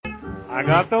I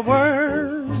got the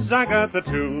words, I got the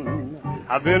tune.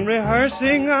 I've been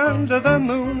rehearsing under the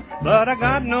moon, but I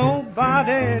got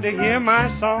nobody to hear my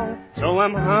song, so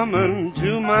I'm humming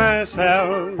to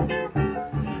myself.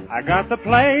 I got the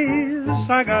place,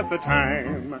 I got the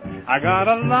time, I got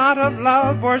a lot of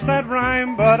love, words that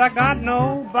rhyme, but I got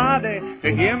nobody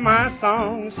to hear my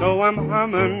song, so I'm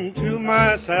humming to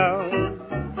myself.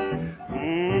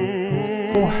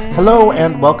 Hello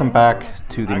and welcome back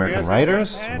to the American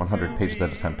Writers 100 Pages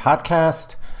at a Time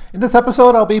podcast. In this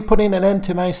episode, I'll be putting an end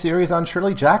to my series on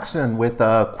Shirley Jackson with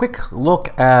a quick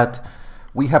look at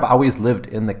We Have Always Lived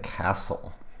in the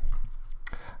Castle.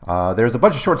 There's a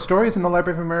bunch of short stories in the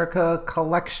Library of America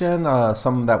collection,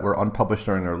 some that were unpublished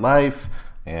during her life,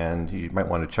 and you might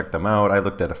want to check them out. I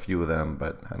looked at a few of them,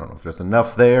 but I don't know if there's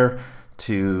enough there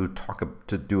to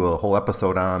do a whole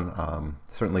episode on.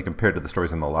 Certainly compared to the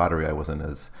stories in the lottery, I wasn't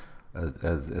as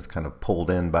kind of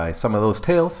pulled in by some of those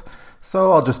tales.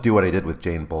 So I'll just do what I did with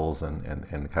Jane Bowles and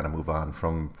kind of move on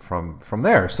from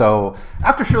there. So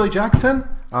after Shirley Jackson,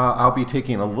 I'll be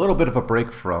taking a little bit of a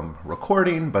break from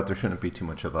recording, but there shouldn't be too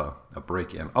much of a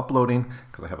break in uploading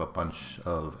because I have a bunch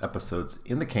of episodes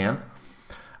in the can.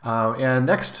 And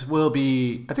next will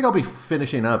be, I think I'll be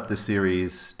finishing up the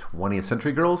series 20th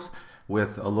Century Girls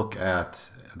with a look at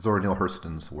Zora Neale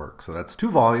Hurston's work. So that's 2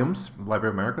 volumes from the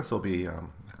Library of America, so it'll be a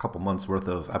couple months worth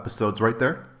of episodes right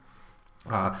there.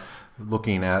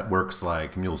 Looking at works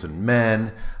like Mules and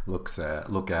Men, look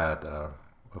at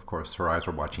of course, Her Eyes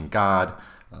Were Watching God,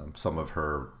 some of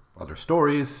her other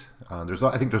stories.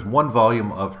 I think there's 1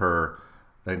 volume of her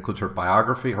that includes her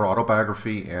biography, her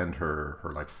autobiography, and her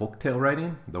like folktale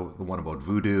writing, the one about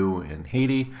voodoo in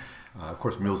Haiti. Of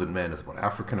course, Mules and Men is about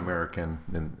African American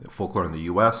and folklore in the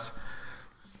U.S.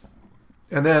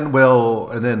 And then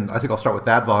I think I'll start with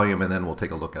that volume, and then we'll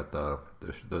take a look at the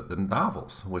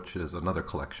novels, which is another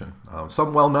collection.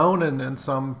 Some well known, and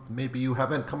some maybe you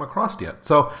haven't come across yet.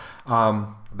 So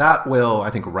that will, I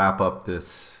think, wrap up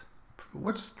this,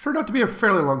 which turned out to be a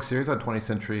fairly long series on 20th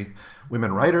century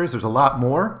women writers. There's a lot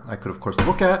more I could, of course,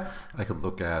 look at. I could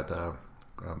look at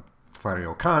Flannery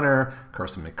O'Connor,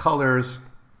 Carson McCullers,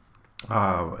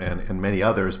 and many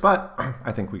others, but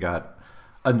I think we got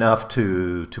enough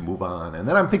to move on. And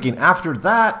then I'm thinking after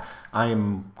that,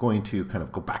 I'm going to kind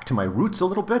of go back to my roots a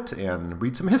little bit and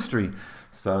read some history.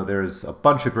 So there's a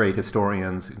bunch of great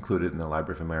historians included in the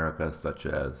Library of America, such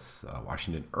as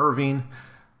Washington Irving,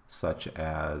 such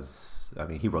as,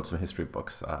 he wrote some history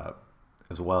books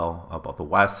as well about the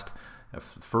West,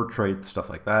 fur trade, stuff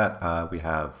like that. We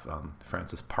have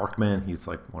Francis Parkman. He's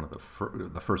like one of the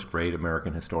first great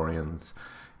American historians.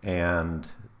 And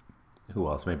who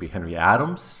else? Maybe Henry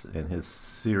Adams in his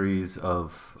series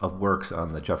of works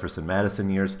on the Jefferson-Madison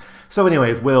years. So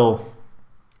anyways, we'll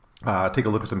take a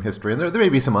look at some history. And there may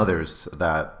be some others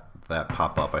that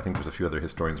pop up. I think there's a few other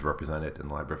historians represented in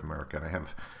the Library of America, and I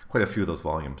have quite a few of those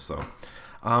volumes. So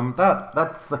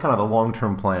that's the kind of the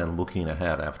long-term plan looking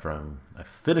ahead after I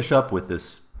finish up with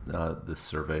this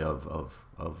survey of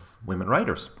women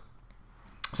writers.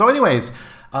 So anyways,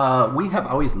 We Have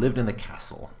Always Lived in the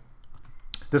Castle.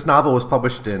 This novel was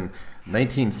published in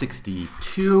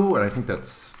 1962, and I think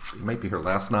it might be her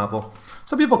last novel.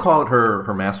 Some people call it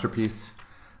her masterpiece.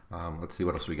 Let's see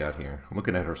what else we got here. I'm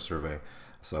looking at her survey.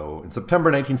 So in September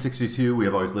 1962, We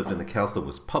Have Always Lived in the Castle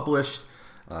was published.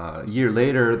 A year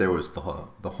later, there was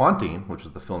The Haunting, which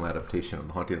was the film adaptation of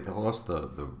The Haunting of Hill House,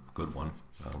 the good one.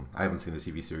 I haven't seen the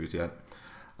TV series yet.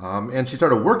 And she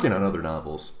started working on other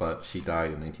novels, but she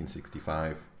died in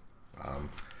 1965.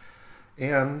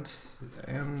 And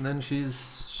then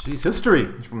she's history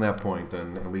from that point,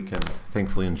 and we can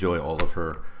thankfully enjoy all of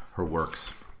her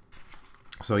works.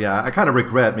 So yeah, I kind of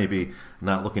regret maybe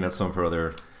not looking at some of her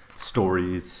other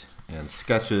stories and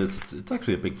sketches. It's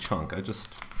actually a big chunk. I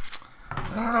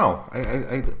don't know.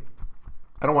 I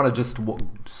don't want to just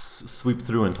sweep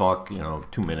through and talk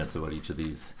 2 minutes about each of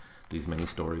these many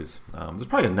stories. There's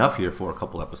probably enough here for a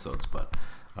couple episodes, but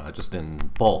just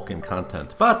in bulk and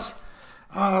content. But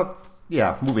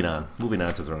yeah, moving on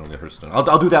to Zora Neale Hurston.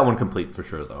 I'll do that one complete for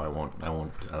sure, though. I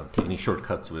won't take any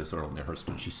shortcuts with Zora Neale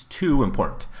Hurston. She's too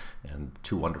important and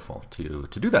too wonderful to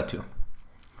do that to.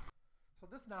 So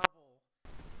this novel.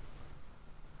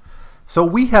 So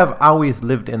We Have Always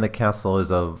Lived in the Castle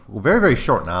is a very, very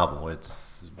short novel.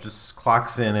 It's just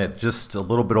clocks in at just a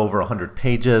little bit over 100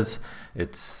 pages.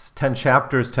 It's 10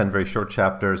 chapters, 10 very short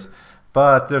chapters,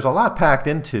 but there's a lot packed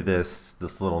into this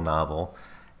little novel.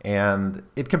 And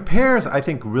it compares, I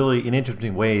think, really in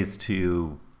interesting ways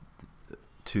to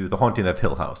The Haunting of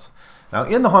Hill House. Now,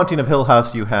 in The Haunting of Hill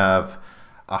House, you have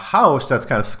a house that's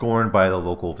kind of scorned by the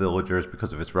local villagers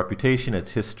because of its reputation,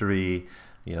 its history,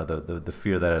 the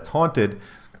fear that it's haunted.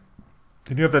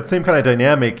 And you have that same kind of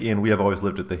dynamic in We Have Always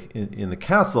Lived in the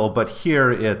Castle, but here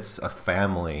it's a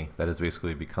family that has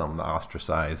basically become the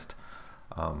ostracized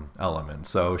element.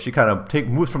 So she kind of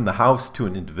moves from the house to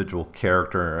an individual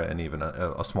character and even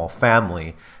a small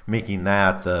family, making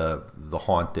that the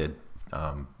haunted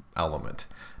element,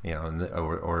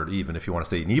 or even if you want to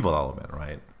say an evil element,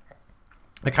 right?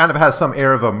 It kind of has some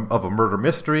air of a murder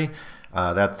mystery.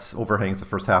 That overhangs the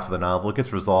first half of the novel. It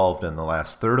gets resolved in the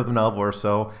last third of the novel or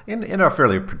so in a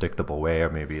fairly predictable way, or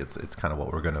maybe it's kind of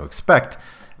what we're going to expect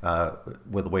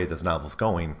with the way this novel's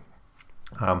going.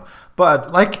 But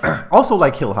also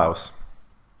like Hill House,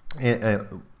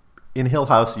 in Hill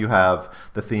House you have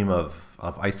the theme of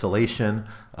isolation,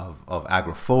 of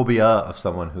agoraphobia, of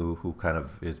someone who kind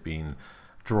of is being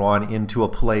drawn into a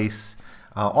place.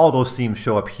 All those themes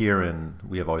show up here in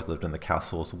We Have Always Lived in the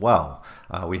Castle as well.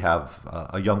 We have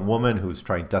a young woman who's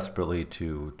trying desperately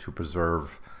to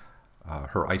preserve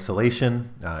her isolation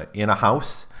in a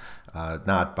house,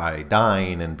 not by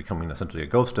dying and becoming essentially a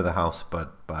ghost in the house,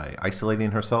 but by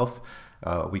isolating herself.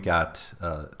 We got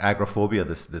agoraphobia,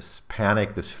 this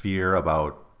panic, this fear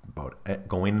about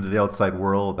going into the outside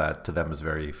world that to them is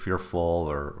very fearful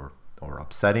or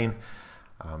upsetting.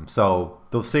 So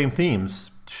those same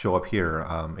themes show up here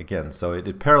again. So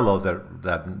it parallels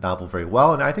that novel very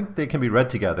well, and I think they can be read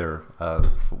together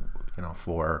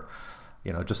for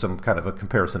just some kind of a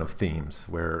comparison of themes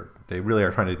where they really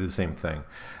are trying to do the same thing.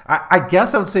 I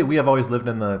guess I would say We Have Always Lived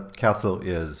in the Castle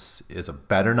is a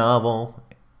better novel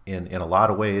in a lot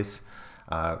of ways,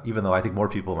 even though I think more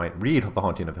people might read The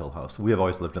Haunting of Hill House. We Have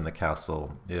Always Lived in the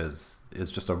Castle is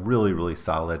just a really, really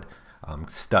solid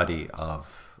study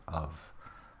of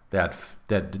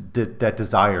that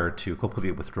desire to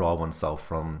completely withdraw oneself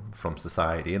from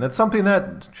society. And it's something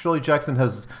that Shirley Jackson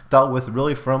has dealt with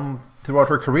really throughout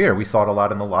her career. We saw it a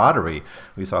lot in The Lottery.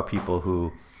 We saw people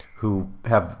who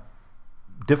have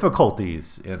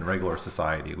difficulties in regular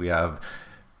society. We have,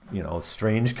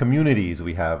 strange communities.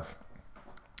 We have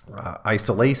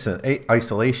isolation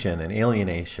and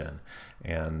alienation.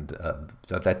 And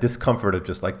that discomfort of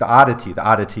just like the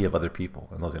oddity of other people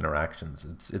and those interactions.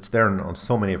 It's there on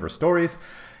so many of her stories.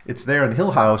 It's there in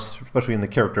Hill House, especially in the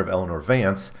character of Eleanor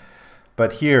Vance.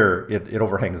 But here, it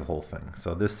overhangs the whole thing.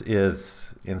 So this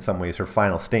is, in some ways, her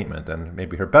final statement, and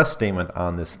maybe her best statement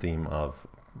on this theme of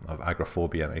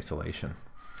agoraphobia and isolation.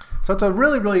 So it's a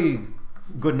really, really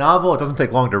good novel. It doesn't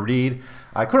take long to read.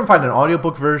 I couldn't find an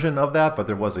audiobook version of that, but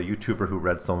there was a YouTuber who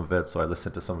read some of it, so I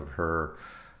listened to some of her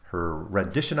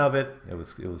rendition of it. It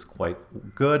was quite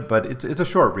good, but it's a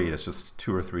short read. It's just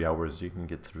 2 or 3 hours. You can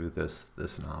get through this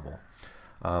novel.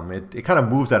 It kind of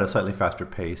moves at a slightly faster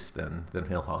pace than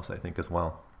Hill House, I think, as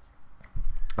well.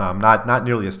 Not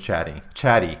nearly as chatty.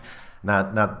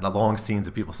 Not long scenes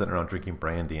of people sitting around drinking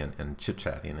brandy and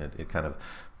chit-chatting. It kind of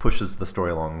pushes the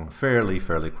story along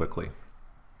fairly quickly.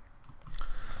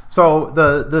 So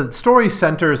the story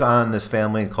centers on this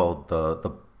family called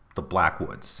the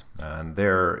Blackwoods, and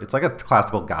it's like a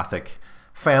classical Gothic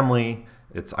family.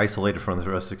 It's isolated from the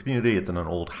rest of the community. It's in an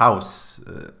old house.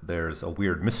 There's a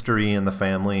weird mystery in the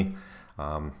family.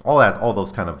 All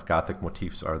those kind of Gothic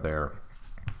motifs are there.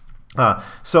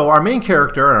 So our main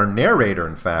character, our narrator,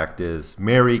 in fact, is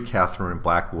Mary Catherine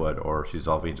Blackwood, or she's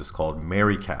always just called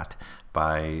Mary Cat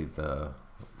by the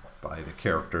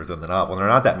characters in the novel. And there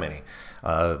are not that many.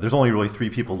 There's only really 3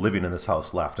 people living in this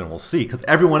house left, and we'll see, because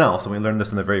everyone else, and we learned this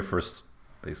in the very first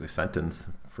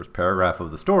first paragraph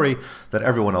of the story, that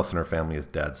everyone else in her family is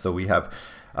dead. So we have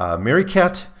Mary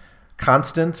Cat,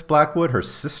 Constance Blackwood, her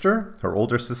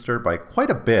older sister, by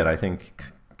quite a bit. I think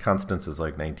Constance is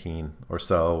like 19 or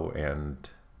so,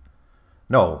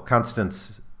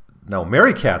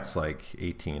 Mary Cat's like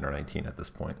 18 or 19 at this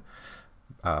point,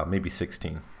 maybe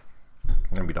 16.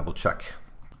 Let me double check.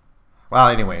 Well,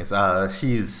 anyways,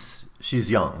 she's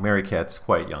young. Mary Cat's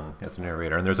quite young as a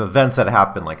narrator, and there's events that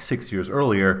happened like 6 years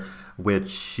earlier, which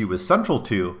she was central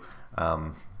to,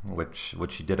 which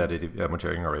she did at a much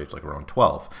younger age, like around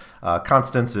 12.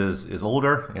 Constance is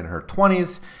older, in her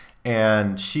 20s,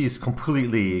 and she's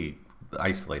completely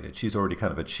isolated. She's already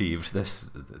kind of achieved this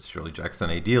Shirley Jackson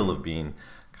ideal of being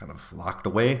kind of locked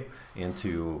away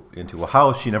into a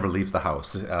house. She never leaves the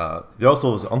house. There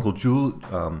also is Uncle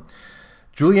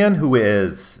Julian, who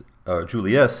is Uncle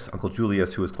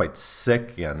Julius, who is quite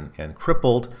sick and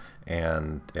crippled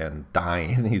and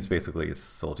dying. He's basically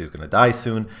told he's going to die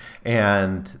soon.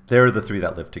 And they're the 3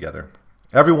 that live together.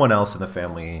 Everyone else in the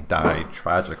family died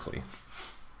tragically.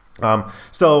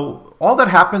 So all that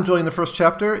happens during the first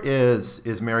chapter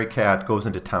is Mary Cat goes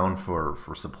into town for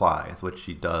supplies, which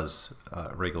she does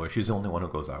regularly. She's the only one who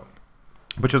goes out,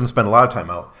 but she doesn't spend a lot of time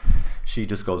out. She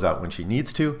just goes out when she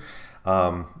needs to.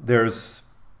 There's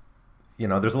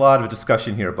a lot of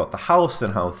discussion here about the house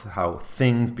and how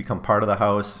things become part of the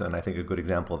house. And I think a good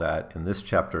example of that in this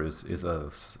chapter is a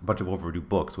bunch of overdue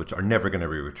books, which are never going to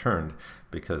be returned,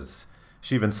 because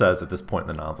she even says at this point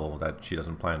in the novel that she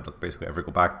doesn't plan to basically ever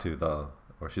go back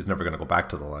or she's never going to go back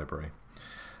to the library.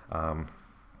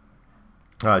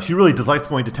 She really dislikes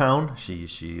going to town. She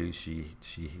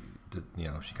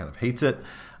kind of hates it.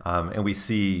 And we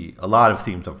see a lot of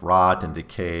themes of rot and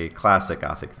decay, classic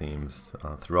Gothic themes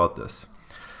throughout this.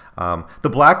 The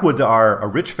Blackwoods are a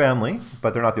rich family,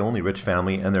 but they're not the only rich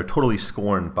family, and they're totally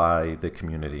scorned by the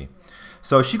community.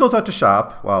 So she goes out to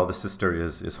shop while the sister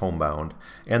is homebound,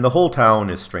 and the whole town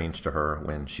is strange to her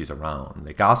when she's around.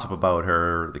 They gossip about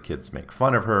her, the kids make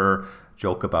fun of her,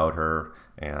 joke about her,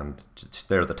 and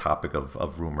they're the topic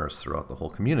of rumors throughout the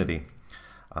whole community.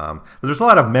 But there's a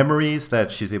lot of memories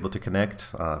that she's able to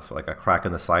connect, like a crack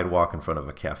in the sidewalk in front of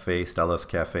a cafe, Stella's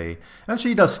Cafe, and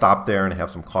she does stop there and have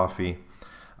some coffee.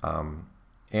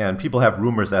 And people have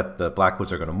rumors that the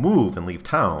Blackwoods are going to move and leave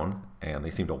town, and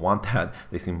they seem to want that.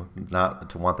 They seem not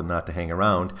to want them not to hang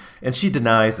around. And she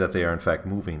denies that they are in fact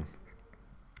moving.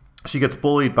 She gets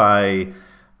bullied by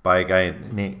a guy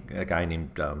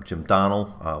named Jim Donnell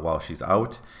while she's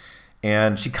out.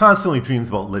 And she constantly dreams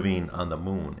about living on the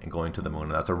moon and going to the moon.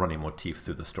 And that's a running motif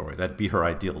through the story. That'd be her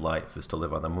ideal life, is to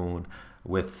live on the moon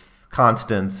with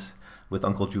Constance, with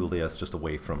Uncle Julius, just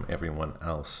away from everyone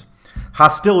else.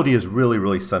 Hostility is really,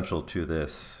 really central to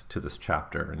this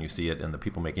chapter, and you see it in the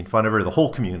people making fun of her. The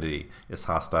whole community is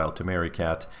hostile to Mary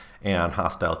Cat and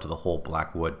hostile to the whole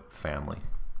Blackwood family.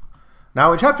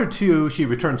 Now, in chapter 2, she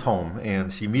returns home,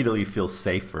 and she immediately feels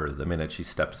safer the minute she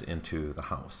steps into the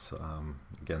house.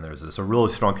 Again, there's a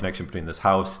really strong connection between this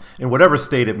house, in whatever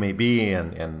state it may be,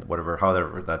 and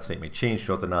however that state may change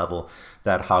throughout the novel.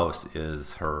 That house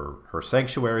is her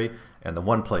sanctuary, and the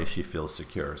one place she feels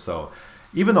secure. So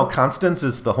even though Constance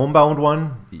is the homebound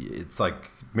one, it's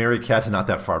like Mary Cat is not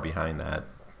that far behind that,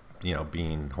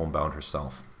 being homebound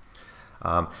herself.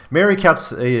 Mary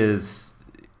Cat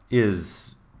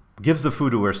gives the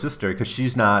food to her sister because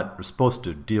she's not supposed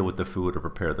to deal with the food or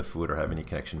prepare the food or have any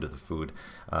connection to the food.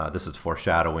 This is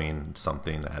foreshadowing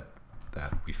something that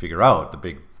we figure out.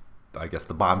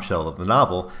 The bombshell of the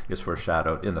novel is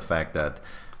foreshadowed in the fact that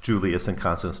Julius and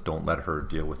Constance don't let her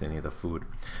deal with any of the food.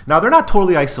 Now, they're not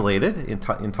totally isolated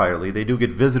entirely. They do get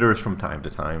visitors from time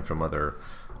to time from other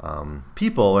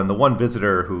people, and the one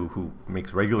visitor who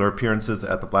makes regular appearances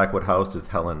at the Blackwood house is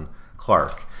Helen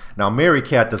Clark. Now, Mary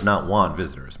Cat does not want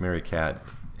visitors. Mary Cat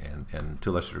and to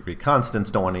a lesser degree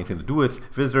Constance don't want anything to do with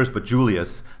visitors, but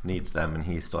Julius needs them, and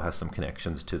he still has some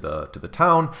connections to the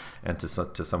town and to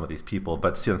some of these people.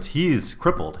 But since he's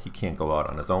crippled, he can't go out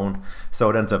on his own.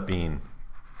 So it ends up being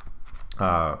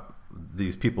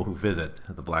these people who visit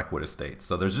the Blackwood estate.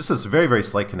 So there's just this very, very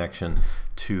slight connection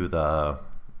to the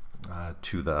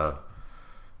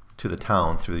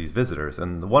town through these visitors.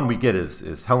 And the one we get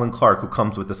is Helen Clark, who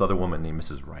comes with this other woman named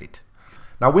Mrs. Wright.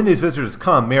 Now, when these visitors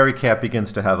come, Mary Cat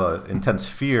begins to have an intense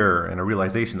fear and a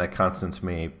realization that Constance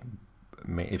may,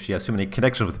 if she has too many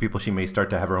connections with people, she may start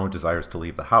to have her own desires to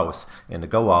leave the house and to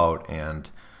go out, and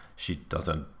she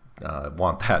doesn't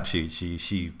want that.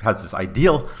 She has this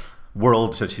ideal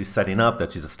world that she's setting up,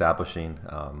 that she's establishing.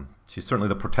 She's certainly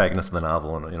the protagonist of the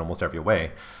novel in almost every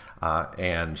way,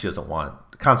 and she doesn't want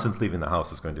Constance leaving the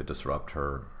house is going to disrupt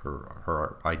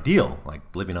her ideal, like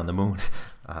living on the moon.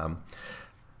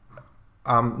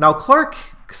 Now, Clark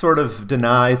sort of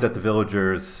denies that the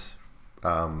villagers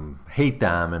hate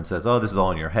them and says, "Oh, this is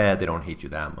all in your head. They don't hate you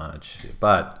that much."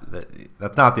 But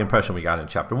that's not the impression we got in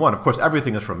chapter 1. Of course,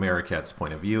 everything is from Mary Cat's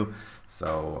point of view,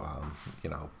 so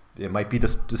it might be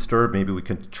disturbed. Maybe we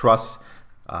can trust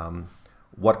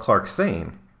what Clark's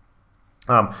saying.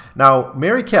 Now,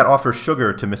 Mary Cat offers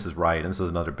sugar to Mrs. Wright, and this is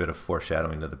another bit of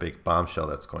foreshadowing of the big bombshell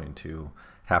that's going to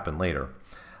happen later.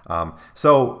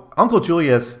 So Uncle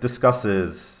Julius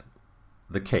discusses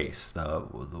the case,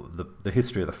 the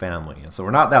history of the family. And so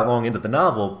we're not that long into the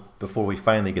novel before we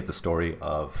finally get the story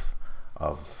of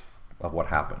what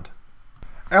happened.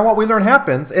 And what we learn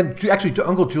happens, and actually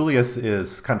Uncle Julius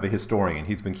is kind of a historian.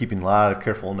 He's been keeping a lot of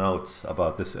careful notes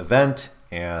about this event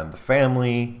and the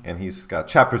family, and he's got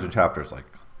chapters and chapters, like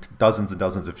dozens and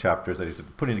dozens of chapters that he's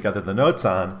putting together the notes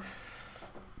on.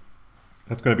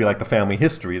 That's going to be like the family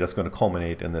history that's going to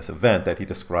culminate in this event that he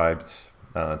describes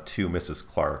to Mrs.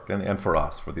 Clark and for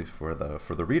us, for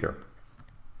the reader.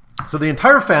 So the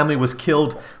entire family was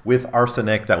killed with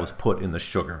arsenic that was put in the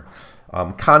sugar.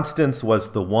 Constance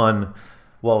was the one.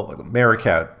 Well,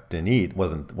 Merricat didn't eat,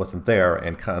 wasn't there,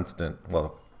 and Constance.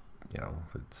 Well,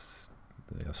 it's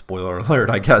spoiler alert.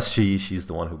 I guess she's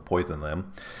the one who poisoned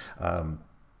them,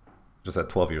 just at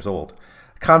 12 years old.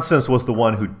 Constance was the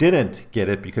one who didn't get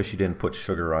it because she didn't put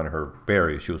sugar on her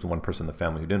berries. She was the one person in the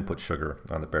family who didn't put sugar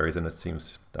on the berries, and it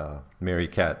seems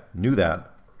Merricat knew that.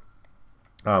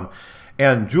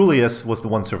 And Julius was the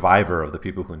one survivor of the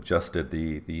people who ingested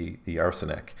the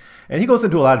arsenic. And he goes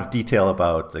into a lot of detail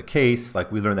about the case.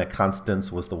 Like, we learned that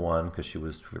Constance was the one, because she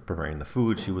was preparing the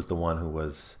food, she was the one who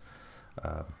was,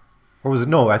 or was it,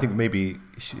 no, I think maybe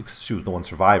she was the one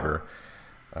survivor,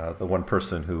 the one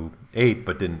person who ate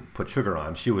but didn't put sugar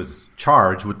on. She was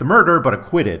charged with the murder but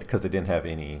acquitted because they didn't have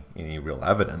any real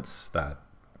evidence that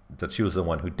she was the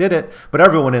one who did it. But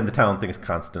everyone in the town thinks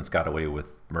Constance got away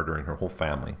with murdering her whole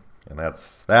family. And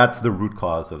that's the root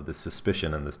cause of this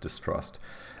suspicion and this distrust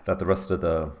that the rest of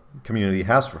the community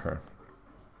has for her.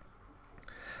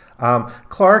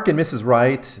 Clark and Mrs.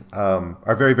 Wright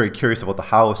are very, very curious about the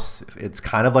house. It's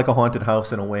kind of like a haunted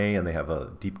house in a way, and they have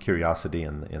a deep curiosity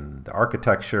in the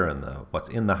architecture and what's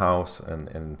in the house.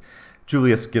 And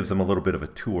Julius gives them a little bit of a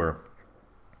tour.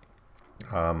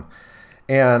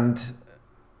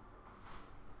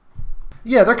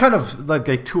 Yeah, they're kind of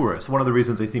like tourists. One of the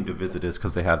reasons they seem to visit is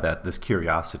because they have this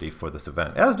curiosity for this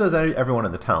event, as does everyone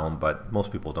in the town, but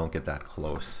most people don't get that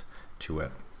close to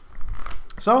it.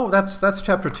 So that's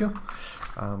chapter 2.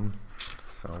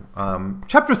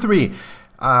 Chapter 3.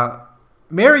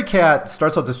 Merricat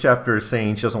starts out this chapter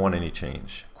saying she doesn't want any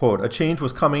change. Quote, "A change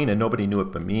was coming and nobody knew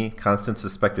it but me. Constance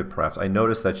suspected perhaps. I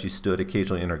noticed that she stood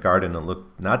occasionally in her garden and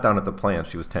looked not down at the plants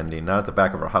she was tending, not at the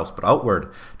back of her house, but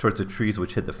outward towards the trees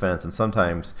which hid the fence. And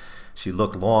sometimes she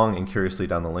looked long and curiously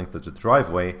down the length of the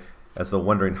driveway as though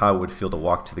wondering how it would feel to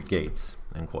walk to the gates."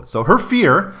 End quote. So her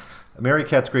fear,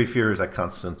 Merricat's great fear, is that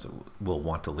Constance will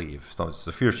want to leave. So it's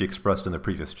the fear she expressed in the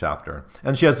previous chapter.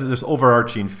 And she has this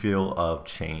overarching feel of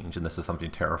change, and this is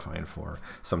something terrifying for her,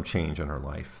 some change in her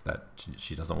life, that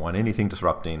she doesn't want anything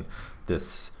disrupting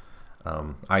this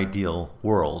ideal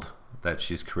world that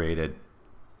she's created,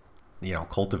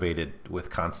 cultivated with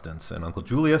Constance and Uncle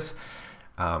Julius.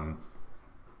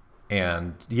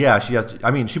 And yeah, she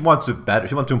wants to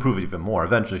improve it even more.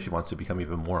 Eventually, she wants to become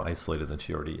even more isolated than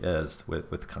she already is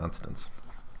with Constance.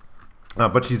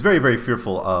 But she's very, very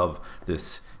fearful of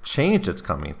this change that's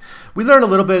coming. We learn a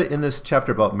little bit in this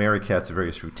chapter about Merricat's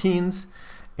various routines,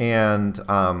 and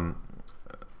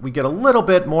we get a little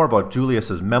bit more about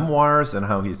Julius's memoirs and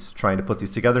how he's trying to put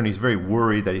these together. And he's very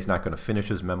worried that he's not going to finish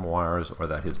his memoirs, or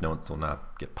that his notes will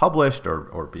not get published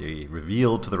or be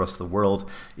revealed to the rest of the world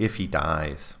if he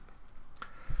dies.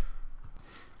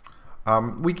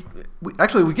 We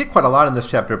get quite a lot in this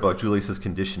chapter about Julius's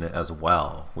condition as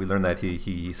well. We learn that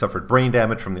he suffered brain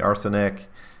damage from the arsenic.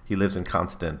 He lives in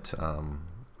constant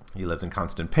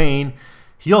pain.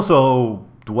 He also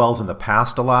dwells in the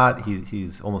past a lot.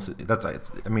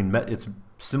 It's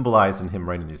symbolized in him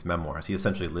writing these memoirs. He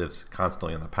essentially lives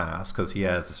constantly in the past because he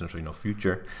has essentially no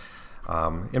future.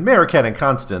 And Merricat and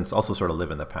Constance also sort of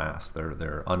live in the past.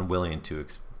 They're unwilling to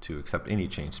accept any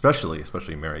change,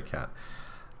 especially Merricat.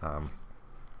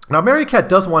 Now, Merricat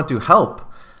does want to help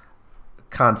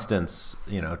Constance,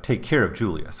 take care of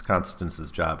Julius.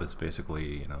 Constance's job is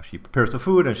basically, she prepares the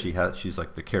food, and she's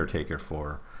like the caretaker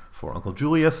for Uncle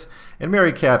Julius. And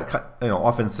Merricat,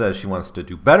 often says she wants to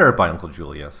do better by Uncle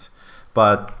Julius,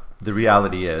 but the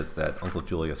reality is that Uncle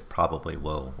Julius probably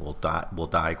will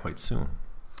die quite soon.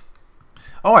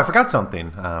 Oh, I forgot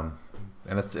something,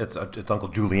 and it's Uncle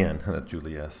Julian, not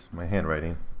Julius. My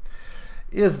handwriting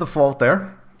is the fault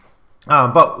there.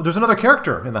 But there's another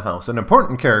character in the house, an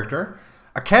important character,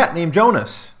 a cat named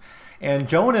Jonas. And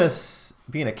Jonas,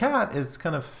 being a cat, is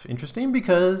kind of interesting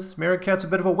because Merricat's a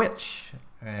bit of a witch.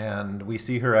 And we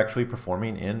see her actually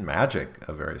performing in magic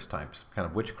of various types, kind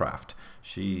of witchcraft.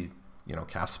 She,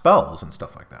 casts spells and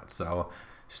stuff like that. So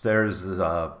there's,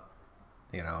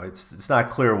 it's not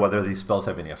clear whether these spells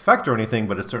have any effect or anything,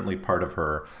 but it's certainly part of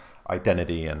her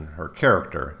identity and her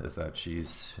character is that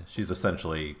she's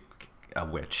essentially a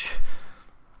witch.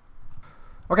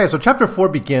 Okay, so chapter 4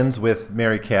 begins with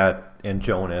Merricat and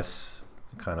Jonas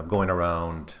kind of going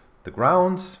around the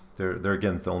grounds. They're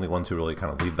again the only ones who really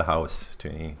kind of leave the house to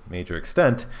any major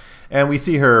extent, and we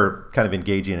see her kind of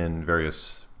engaging in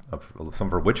some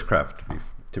of her witchcraft.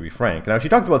 To be frank, now she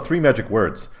talks about 3 magic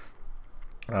words: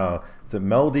 the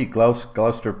Melody,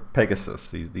 Gloucester, Pegasus.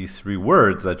 These 3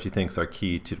 words that she thinks are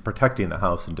key to protecting the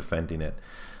house and defending it.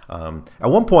 At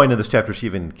one point in this chapter, she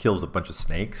even kills a bunch of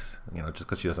snakes, just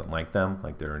because she doesn't like them,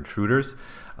 like they're intruders.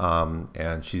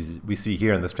 And we see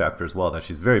here in this chapter as well that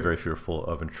she's very, very fearful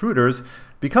of intruders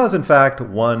because, in fact,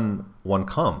 one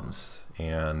comes,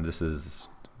 and this is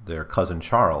their cousin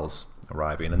Charles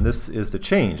arriving, and this is the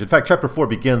change. In fact, chapter 4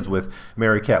 begins with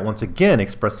Mary Cat once again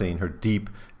expressing her deep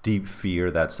fear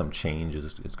that some change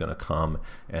is going to come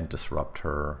and disrupt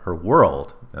her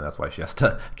world, and that's why she has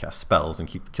to cast spells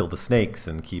and kill the snakes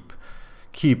and keep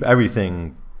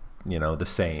everything the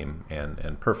same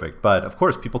and perfect. But of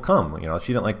course people come.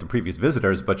 She didn't like the previous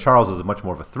visitors, but Charles is much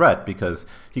more of a threat because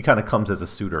he kind of comes as a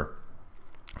suitor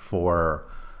for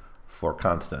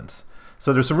Constance.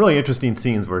 So there's some really interesting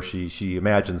scenes where she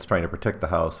imagines trying to protect the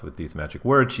house with these magic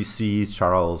words. She sees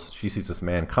this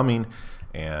man coming,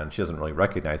 and she doesn't really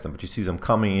recognize them, but she sees him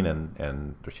coming,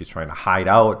 and she's trying to hide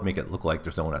out, make it look like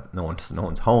there's no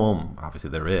one's home. Obviously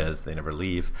there is. They never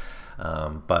leave.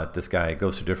 But this guy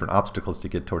goes through different obstacles to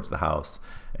get towards the house,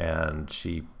 and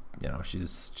she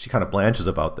kind of blanches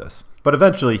about this. But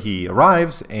eventually he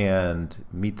arrives and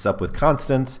meets up with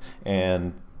Constance,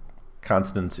 and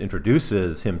Constance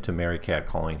introduces him to Mary Cat,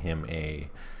 calling him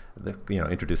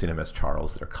introducing him as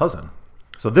Charles, their cousin.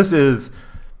 So this is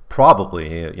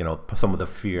probably, some of the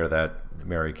fear that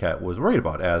Mary Cat was worried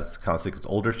about. As Constance gets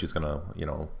older, she's going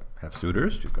to, have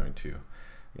suitors. She's going to,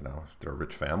 they're a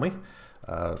rich family.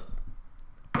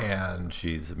 And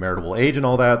she's marriageable age and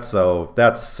all that. So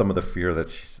that's some of the fear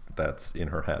that's in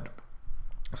her head.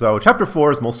 So chapter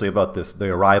 4 is mostly about the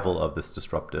arrival of this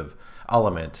disruptive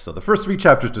element. So the first 3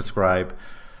 chapters describe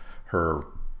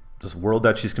this world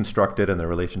that she's constructed and the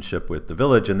relationship with the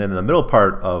village. And then in the middle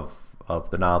part of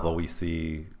the novel, we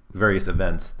see various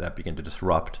events that begin to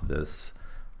disrupt this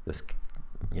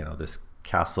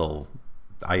castle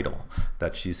idol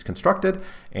that she's constructed.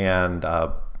 And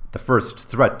the first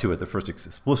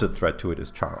explicit threat to it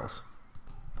is Charles.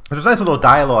 There's a nice little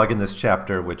dialogue in this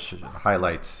chapter which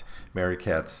highlights Mary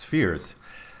Cat's fears.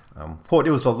 Quote,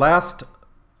 "It was the last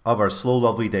of our slow,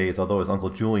 lovely days, although as Uncle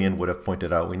Julian would have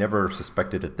pointed out, we never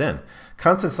suspected it then.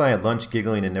 Constance and I had lunch,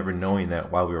 giggling and never knowing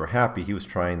that while we were happy, he was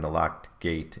trying the locked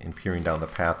gate and peering down the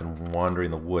path and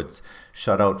wandering the woods,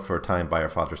 shut out for a time by our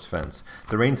father's fence.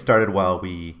 The rain started while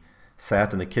we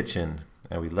sat in the kitchen,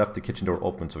 and we left the kitchen door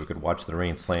open so we could watch the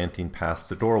rain slanting past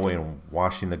the doorway and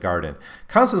washing the garden.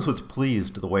 Constance was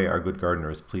pleased the way our good gardener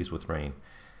is pleased with rain.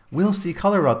 'We'll see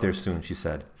color out there soon,' she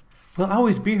said. 'We'll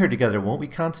always be here together, won't we,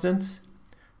 Constance?'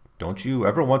 'Don't you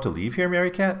ever want to leave here,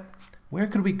 Mary Cat?' 'Where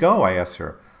could we go?' I asked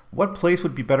her. 'What place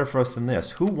would be better for us than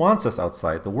this? Who wants us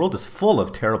outside? The world is full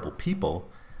of terrible people.'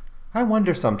 'I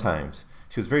wonder sometimes.'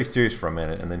 She was very serious for a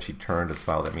minute, and then she turned and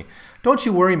smiled at me. 'Don't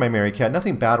you worry, my Mary Cat.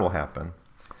 Nothing bad will happen.'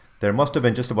 There must have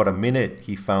been just about a minute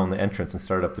he found the entrance and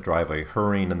started up the driveway,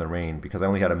 hurrying in the rain, because I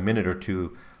only had a minute or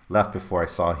two left before I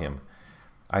saw him.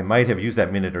 I might have used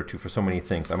that minute or two for so many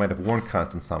things. I might have warned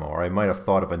Constance somehow, or I might have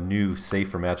thought of a new,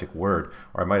 safer magic word,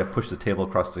 or I might have pushed the table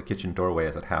across the kitchen doorway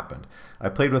as it happened. I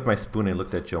played with my spoon and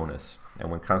looked at Jonas,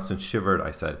 and when Constance shivered,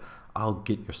 I said, 'I'll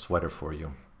get your sweater for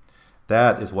you.'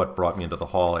 That is what brought me into the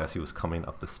hall as he was coming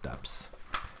up the steps."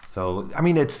 So, I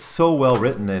mean, it's so well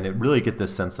written, and it really get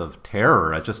this sense of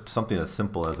terror at just something as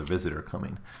simple as a visitor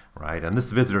coming, right? And this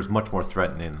visitor is much more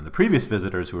threatening than the previous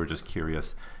visitors who were just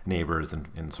curious neighbors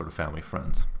and sort of family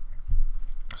friends.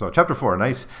 So chapter 4, a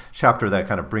nice chapter that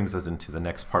kind of brings us into the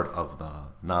next part of the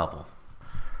novel.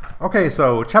 Okay,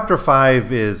 so chapter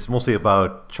 5 is mostly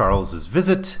about Charles's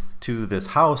visit to this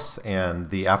house and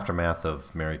the aftermath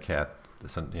of Mary Cat,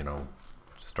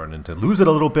 starting to lose it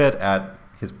a little bit at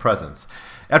his presence.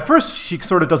 At first, she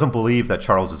sort of doesn't believe that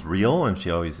Charles is real, and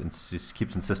she always just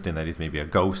keeps insisting that he's maybe a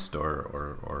ghost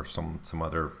or some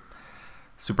other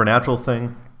supernatural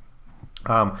thing.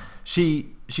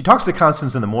 She talks to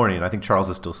Constance in the morning. I think Charles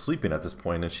is still sleeping at this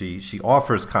point, and she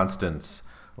offers Constance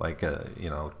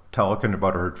talking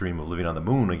about her dream of living on the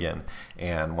moon again,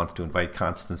 and wants to invite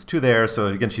Constance to there. So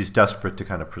again, she's desperate to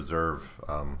kind of preserve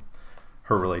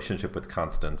her relationship with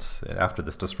Constance after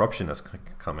this disruption has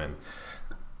come in.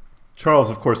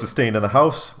 Charles, of course, is staying in the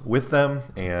house with them,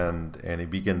 and he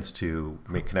begins to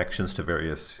make connections to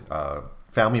various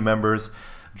family members.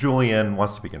 Julian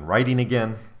wants to begin writing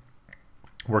again.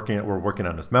 We're working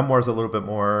on his memoirs a little bit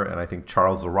more, and I think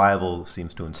Charles' arrival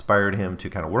seems to inspire him to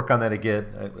kind of work on that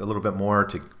again a little bit more,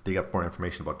 to dig up more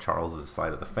information about Charles'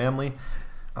 side of the family.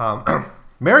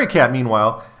 Mary Cat,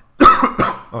 meanwhile,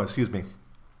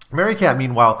 Mary Cat,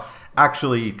 meanwhile,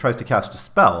 actually tries to cast a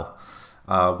spell,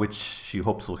 which she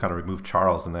hopes will kind of remove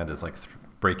Charles, and that is like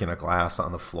breaking a glass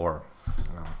on the floor.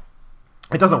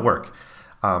 It doesn't work.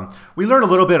 We learn a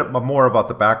little bit more about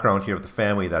the background here of the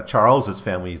family, that Charles's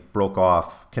family broke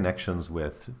off connections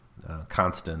with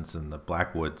Constance and the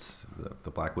Blackwoods, the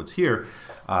Blackwoods here,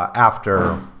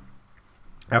 after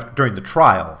during the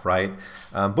trial, right?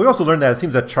 But we also learned that it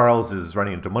seems that Charles is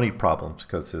running into money problems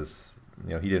because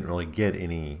he didn't really get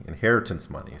any inheritance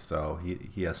money, so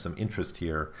he has some interest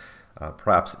here,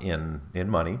 perhaps in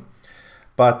money.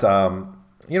 But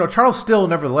Charles still,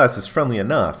 nevertheless, is friendly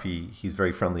enough. He's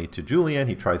very friendly to Julian.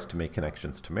 He tries to make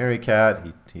connections to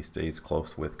Merrycat. He stays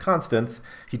close with Constance.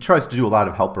 He tries to do a lot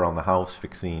of help around the house,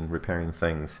 fixing, repairing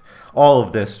things. All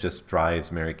of this just drives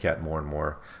Merrycat more and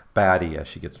more batty as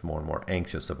she gets more and more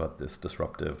anxious about this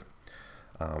disruptive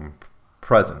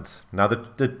presence. Now,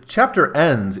 the chapter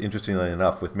ends, interestingly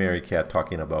enough, with Merrycat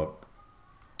talking about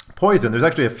poison. There's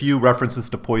actually a few references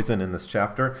to poison in this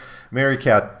chapter.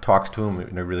 Merrycat talks to him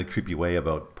in a really creepy way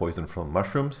about poison from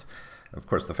mushrooms. Of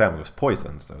course, the family was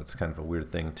poisoned, so it's kind of a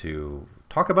weird thing to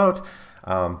talk about.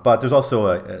 But there's also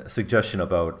a suggestion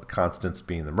about Constance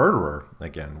being the murderer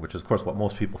again, which is, of course, what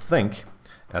most people think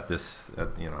in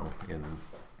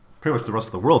pretty much the rest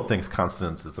of the world thinks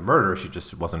Constance is the murderer. She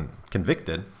just wasn't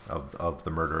convicted of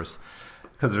the murders.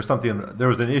 Because there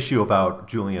was an issue about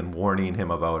Julian warning him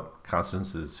about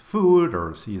Constance's food,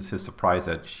 or his surprise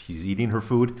that she's eating her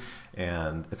food,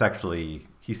 and it's actually,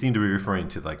 he seemed to be referring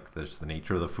to like the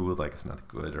nature of the food, like it's not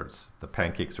good, or the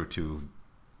pancakes are too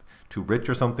rich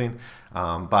or something.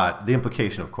 But the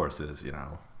implication, of course, is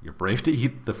you're brave to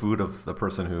eat the food of the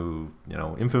person who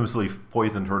infamously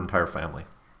poisoned her entire family.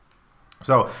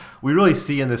 So we really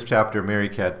see in this chapter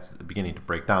Merrycat beginning to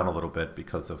break down a little bit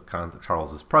because of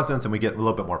Charles's presence, and we get a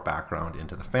little bit more background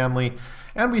into the family.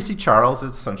 And we see Charles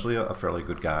is essentially a fairly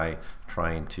good guy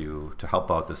trying to help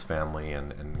out this family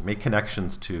and make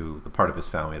connections to the part of his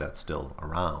family that's still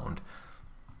around.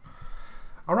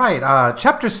 All right,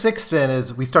 chapter 6 then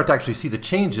is we start to actually see the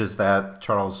changes that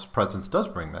Charles' presence does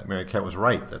bring, that Merrycat was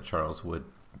right, that Charles would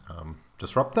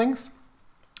disrupt things.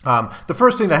 The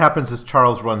first thing that happens is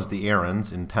Charles runs the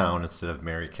errands in town instead of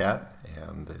Merrycat,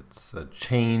 and it's a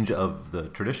change of the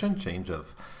tradition, change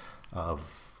of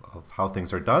how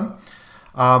things are done.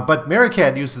 But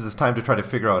Merrycat uses this time to try to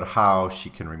figure out how she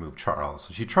can remove Charles.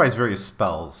 So she tries various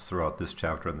spells throughout this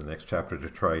chapter and the next chapter to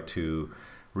try to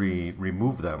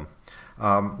remove them.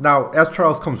 Now, as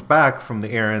Charles comes back from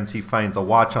the errands, he finds a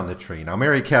watch on the tree. Now,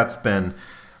 Merrycat's been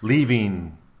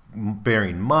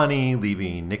bearing money,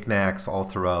 leaving knickknacks all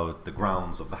throughout the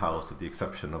grounds of the house, with the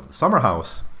exception of the summer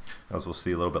house, as we'll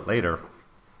see a little bit later.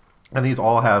 And these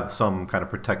all have some kind of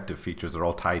protective features. They're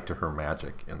all tied to her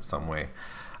magic in some way.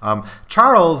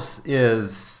 Charles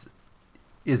is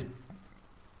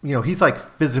he's like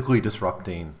physically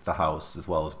disrupting the house as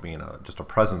well as being just a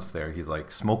presence there. He's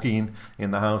like smoking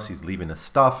in the house. He's leaving his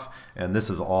stuff. And this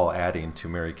is all adding to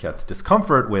Merrycat's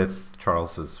discomfort with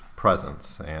Charles's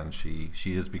presence. And she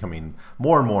is becoming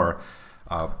more and more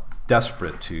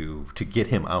desperate to get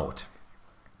him out.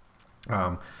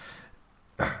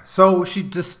 So she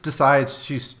just decides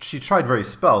she tried various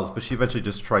spells, but she eventually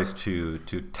just tries to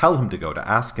tell him to go, to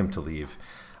ask him to leave.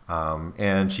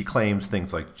 And she claims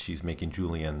things like she's making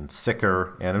Julian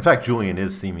sicker. And in fact, Julian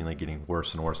is seemingly getting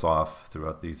worse and worse off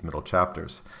throughout these middle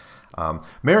chapters.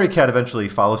 Merrycat eventually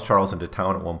follows Charles into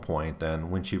town at one point, and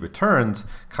when she returns,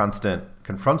 Constance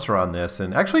confronts her on this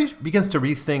and actually begins to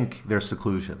rethink their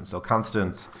seclusion. So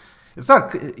Constance, it's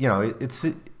not,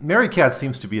 Merrycat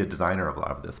seems to be a designer of a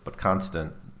lot of this, but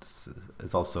Constance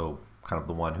is also kind of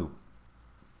the one who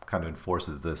kind of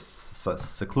enforces this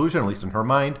seclusion, at least in her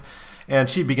mind. And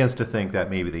she begins to think that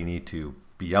maybe they need to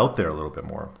be out there a little bit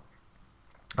more.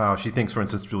 She thinks, for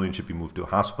instance, Julian should be moved to a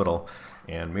hospital,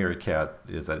 and Merrycat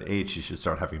is at age she should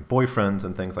start having boyfriends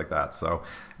and things like that. So,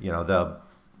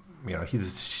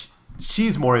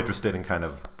 she's more interested in kind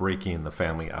of breaking the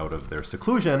family out of their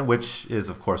seclusion, which is,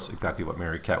 of course, exactly what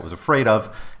Merrycat was afraid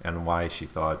of, and why she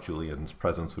thought Julian's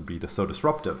presence would be so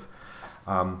disruptive.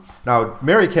 Now,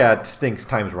 Merrycat thinks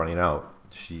time's running out.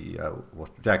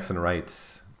 Jackson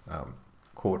writes,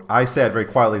 quote, "I sat very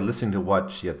quietly listening to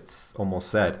what she had almost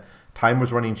said. Time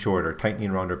was running shorter, tightening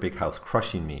around her big house,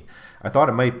 crushing me. I thought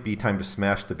it might be time to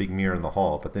smash the big mirror in the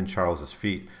hall, but then Charles's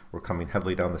feet were coming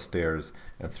heavily down the stairs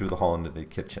and through the hall into the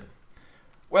kitchen.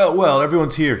 Well,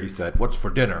 everyone's here," he said. "What's for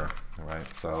dinner?" All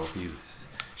right, so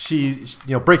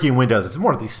breaking windows. It's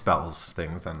more of these spells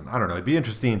things, and I don't know. It'd be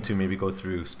interesting to maybe go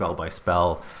through spell by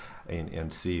spell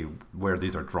and see where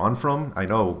these are drawn from. I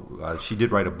know she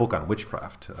did write a book on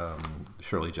witchcraft,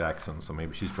 Shirley Jackson, so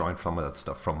maybe she's drawing some of that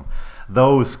stuff from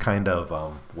those kind of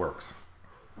works.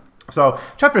 So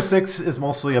chapter 6 is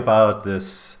mostly about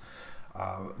this,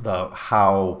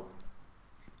 how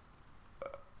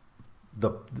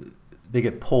they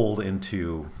get pulled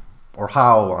into, or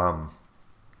how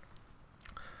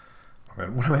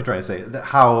what am I trying to say?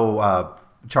 How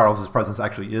Charles's presence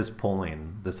actually is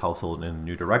pulling this household in a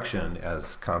new direction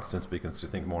as Constance begins to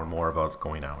think more and more about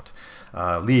going out,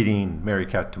 leading Mary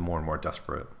Cat to more and more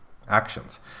desperate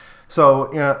actions. So,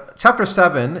 chapter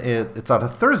 7, it's on a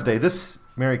Thursday. This,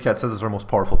 Mary Cat says, is her most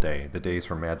powerful day. The days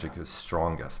her magic is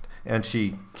strongest. And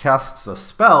she casts a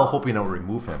spell, hoping it will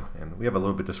remove him. And we have a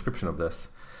little bit of description of this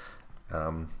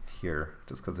here,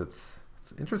 just because it's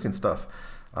interesting stuff.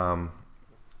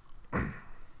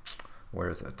 Where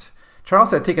is it?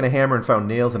 Charles had taken a hammer and found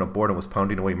nails and a board and was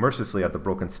pounding away mercilessly at the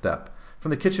broken step.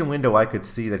 From the kitchen window, I could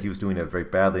see that he was doing it very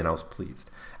badly, and I was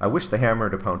pleased. I wished the hammer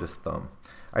to pound his thumb.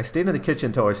 I stayed in the kitchen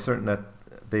until I was certain that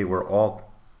they were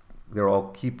all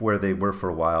keep where they were for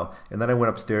a while, and then I went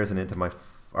upstairs and into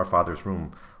our father's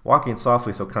room, walking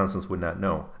softly so Constance would not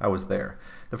know I was there.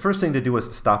 The first thing to do was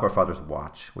to stop our father's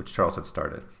watch, which Charles had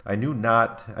started. I knew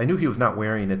he was not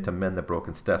wearing it to mend the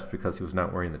broken steps because he was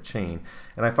not wearing the chain,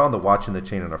 and I found the watch and the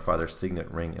chain on our father's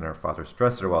signet ring in our father's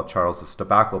dresser, while Charles's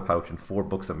tobacco pouch and 4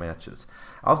 books of matches.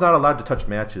 I was not allowed to touch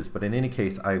matches, but in any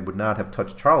case, I would not have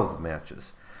touched Charles's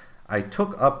matches. I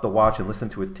took up the watch and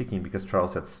listened to it ticking because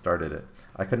Charles had started it.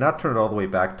 I could not turn it all the way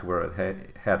back to where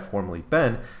it had formerly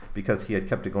been because he had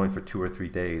kept it going for 2 or 3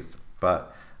 days,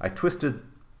 but I twisted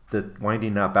the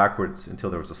winding knot backwards until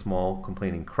there was a small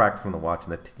complaining crack from the watch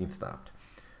and the ticking stopped.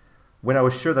 When I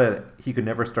was sure that he could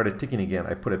never start it ticking again,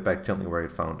 I put it back gently where I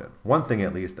had found it. One thing,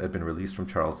 at least, had been released from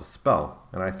Charles's spell,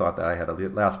 and I thought that I had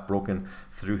at last broken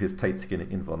through his tight skin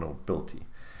and invulnerability.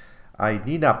 I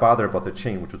need not bother about the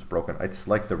chain, which was broken. I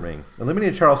disliked the ring.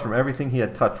 Eliminating Charles from everything he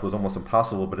had touched was almost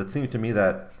impossible, but it seemed to me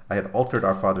that I had altered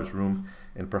our father's room,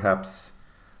 and perhaps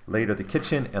later the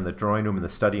kitchen and the drawing room and the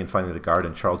study, and finally the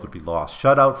garden. Charles would be lost,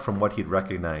 shut out from what he had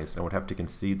recognized, and would have to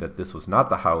concede that this was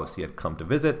not the house he had come to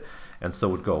visit, and so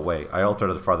would go away. I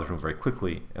altered the father's room very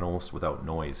quickly and almost without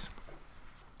noise.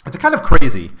 It's kind of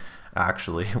crazy,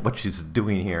 actually, what she's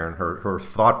doing here and her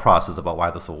thought process about why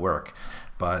this will work.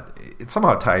 But it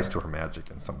somehow ties to her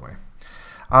magic in some way.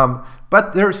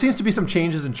 But there seems to be some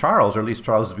changes in Charles, or at least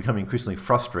Charles is becoming increasingly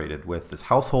frustrated with his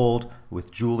household, with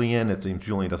Julian. It seems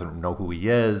Julian doesn't know who he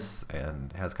is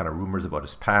and has kind of rumors about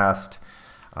his past.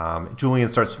 Julian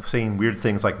starts saying weird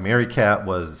things like Mary Cat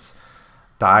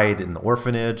died in an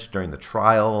orphanage during the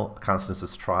trial,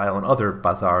 Constance's trial, and other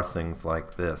bizarre things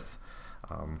like this.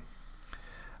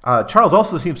 Charles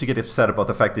also seems to get upset about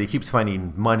the fact that he keeps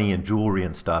finding money and jewelry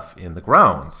and stuff in the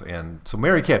grounds. And so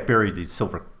Mary Cat buried these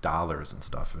silver dollars and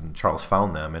stuff, and Charles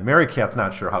found them. And Mary Cat's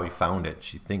not sure how he found it.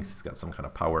 She thinks he's got some kind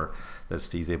of power that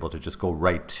he's able to just go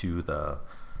right to the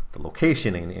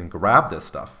location and grab this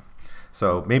stuff.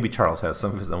 So maybe Charles has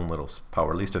some of his own little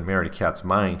power. At least in Mary Cat's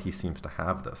mind, he seems to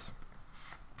have this.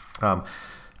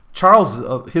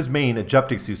 Charles, his main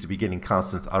objective seems to be getting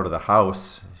Constance out of the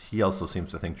house. He also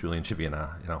seems to think Julian should be in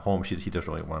a home. He doesn't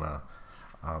really want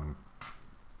to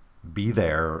be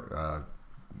there,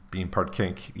 being part,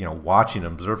 watching,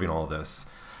 observing all this.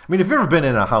 I mean, if you've ever been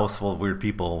in a house full of weird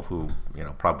people who,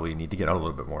 probably need to get out a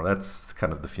little bit more, that's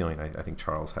kind of the feeling I think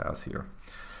Charles has here.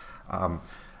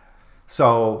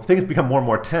 So things become more and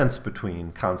more tense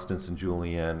between Constance and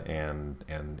Julian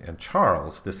and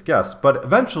Charles, this guest. But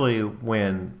eventually,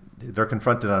 when they're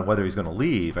confronted on whether he's going to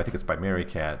leave, I think it's by Mary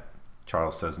Cat,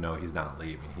 Charles says, no, he's not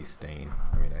leaving, he's staying.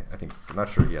 I mean, I'm not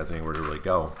sure he has anywhere to really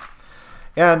go.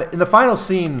 And in the final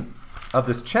scene of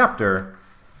this chapter,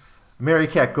 Mary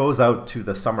Cat goes out to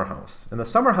the summer house. And the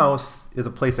summer house is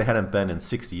a place they hadn't been in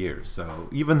 60 years. So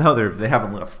even though they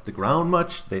haven't left the ground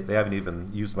much, they haven't even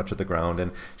used much of the ground.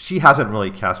 And she hasn't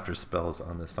really cast her spells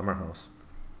on the summer house.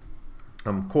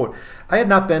 Quote, I had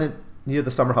not been near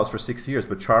the summer house for 6 years,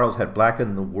 but Charles had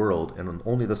blackened the world, and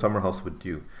only the summer house would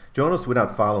do. Jonas would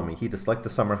not follow me. He disliked the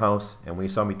summer house, and when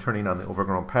he saw me turning on the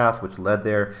overgrown path which led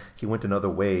there, he went another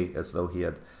way as though he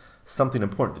had something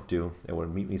important to do and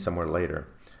would meet me somewhere later.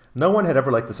 No one had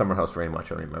ever liked the summer house very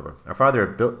much, I remember. Our father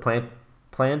had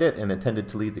planned it and intended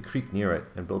to lead the creek near it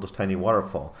and build a tiny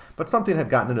waterfall, but something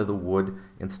had gotten into the wood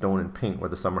and stone and paint where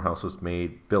the summer house was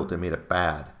built and made it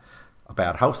bad. A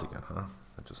bad house again, huh?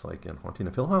 Just like in Haunting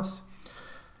of Hill House.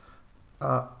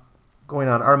 Going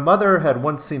on, our mother had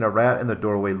once seen a rat in the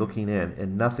doorway looking in,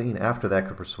 and nothing after that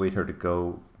could persuade her to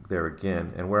go there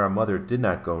again, and where our mother did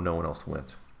not go, no one else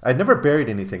went. I had never buried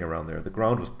anything around there. The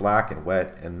ground was black and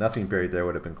wet, and nothing buried there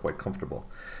would have been quite comfortable.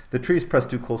 The trees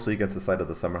pressed too closely against the side of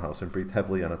the summer house and breathed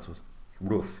heavily on its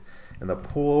roof, and the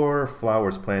poor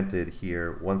flowers planted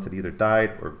here once had either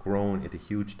died or grown into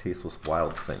huge, tasteless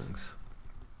wild things.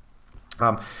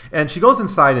 And she goes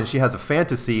inside, and she has a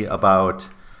fantasy about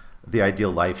the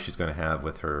ideal life she's going to have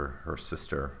with her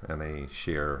sister, and they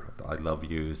share I love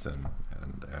yous and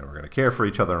we're going to care for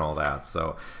each other and all that.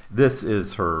 So this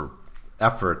is her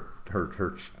effort,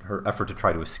 her effort to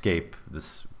try to escape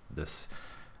this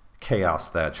chaos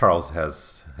that Charles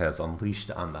has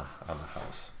unleashed on the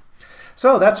house.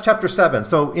 So that's chapter 7.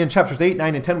 So in chapters 8,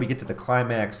 9, and 10, we get to the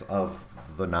climax of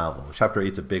the novel. Chapter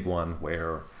 8 is a big one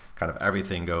where kind of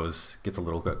everything goes a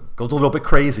little bit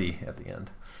crazy at the end.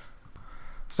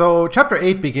 So chapter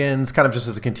 8 begins kind of just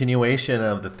as a continuation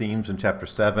of the themes in chapter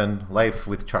 7. Life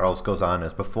with Charles goes on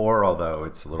as before, although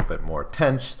it's a little bit more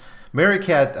tense.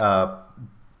 Merrycat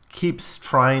keeps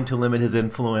trying to limit his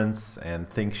influence and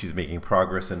thinks she's making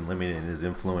progress in limiting his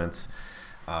influence.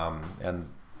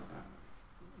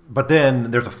 But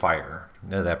then there's a fire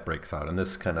that breaks out, and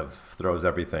this kind of throws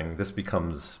everything. This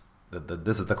becomes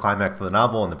this is the climax of the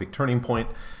novel and the big turning point,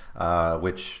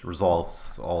 which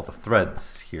resolves all the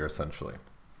threads here essentially.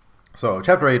 So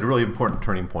chapter 8, a really important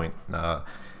turning point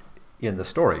in the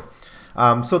story.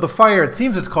 So the fire, it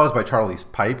seems it's caused by Charlie's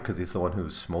pipe because he's the one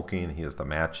who's smoking. He has the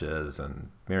matches, and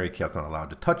Merrycat's not allowed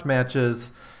to touch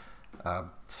matches.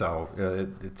 So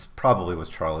it's probably was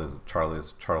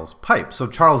Charles' pipe. So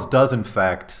Charles does, in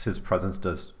fact, his presence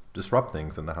does disrupt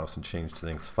things in the house and change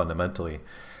things fundamentally.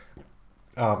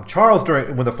 Charles,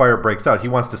 when the fire breaks out, he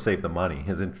wants to save the money.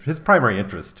 His primary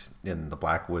interest in the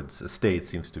Blackwoods estate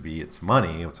seems to be its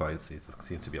money. So he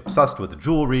seems to be obsessed with the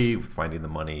jewelry, with finding the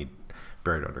money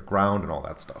buried underground and all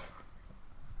that stuff.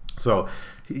 So,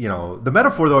 the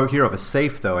metaphor though here of a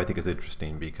safe, though, I think is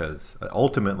interesting because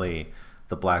ultimately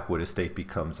the Blackwood estate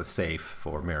becomes a safe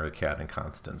for Merrycat and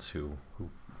Constance who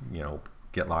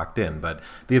get locked in. But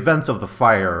the events of the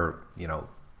fire,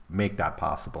 make that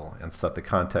possible and set the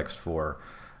context for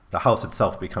the house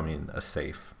itself becoming a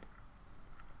safe.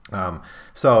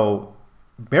 So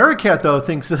Merrycat, though,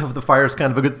 thinks of the fire as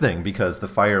kind of a good thing because the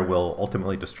fire will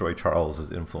ultimately destroy Charles's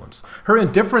influence. Her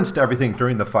indifference to everything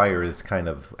during the fire is kind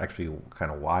of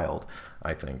wild,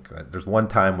 I think. There's one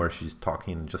time where she's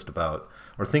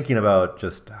thinking about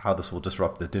just how this will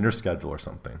disrupt the dinner schedule or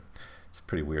something. It's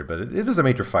pretty weird, but it is a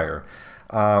major fire.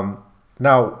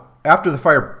 Now, after the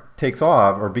fire takes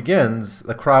off or begins,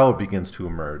 the crowd begins to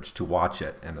emerge to watch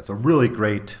it, and it's a really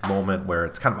great moment where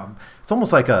it's it's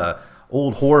almost like a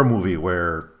old horror movie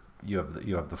where you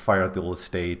have the fire at the old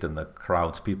estate and the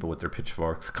crowds, people with their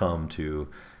pitchforks come to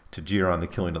jeer on the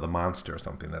killing of the monster or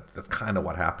something. That's kind of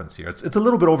what happens here. It's a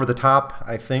little bit over the top,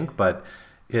 I think, but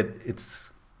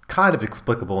it's kind of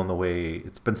explicable in the way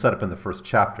it's been set up in the first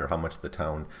chapter, how much the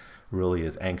town really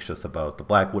is anxious about the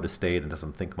Blackwood estate and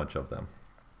doesn't think much of them.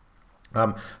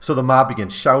 So the mob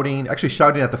begins shouting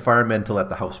at the firemen to let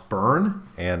the house burn,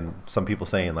 and some people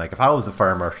saying, like, if I was the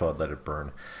fire marshal, I'd let it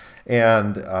burn.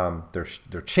 And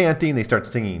they're chanting. They start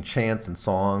singing chants and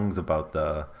songs about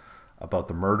the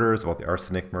murders, about the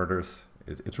arsenic murders.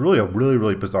 It's really a really,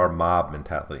 really bizarre mob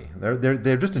mentality.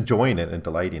 They're just enjoying it and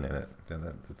delighting in it. And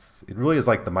it really is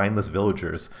like the mindless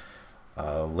villagers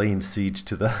laying siege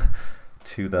to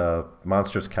the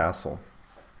monster's castle.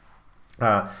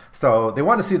 So they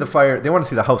want to see the fire. They want to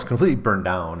see the house completely burned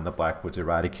down and the Blackwoods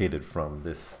eradicated from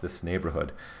this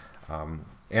neighborhood.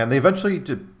 And they eventually,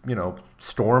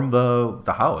 storm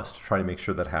the house to try to make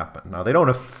sure that happened. Now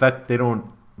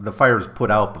the fire is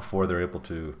put out before they're able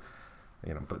to,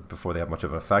 before they have much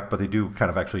of an effect. But they do kind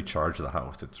of actually charge the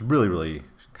house. It's really, really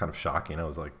kind of shocking. I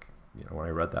was like, when I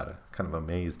read that, kind of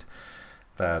amazed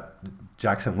that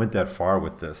Jackson went that far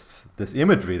with this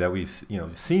imagery that we've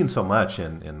seen so much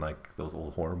in like those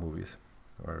old horror movies.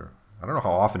 Or I don't know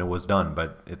how often it was done,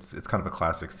 but it's kind of a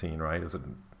classic scene, right? Is it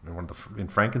in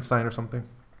Frankenstein or something?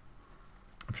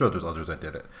 I'm sure there's others that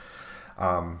did it.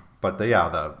 But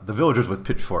the villagers with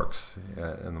pitchforks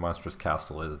in the monstrous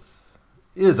castle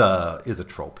is a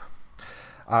trope.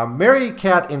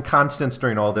 Merrycat and Constance,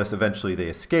 during all this, eventually they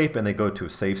escape and they go to a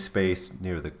safe space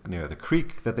near the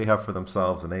creek that they have for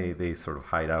themselves, and they sort of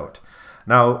hide out.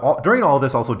 Now, during all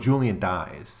this, also Julian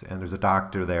dies, and there's a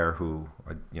doctor there who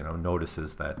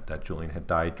notices that Julian had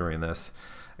died during this.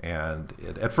 And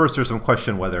at first, there's some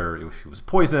question whether he was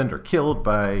poisoned or killed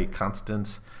by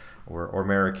Constance or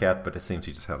Merrycat, but it seems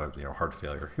he just had a heart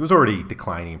failure. He was already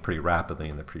declining pretty rapidly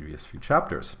in the previous few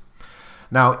chapters.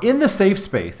 Now, in this safe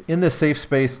space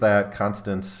that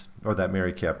Constance, or that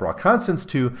Merrycat brought Constance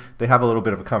to, they have a little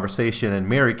bit of a conversation, and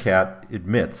Merrycat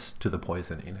admits to the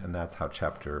poisoning, and that's how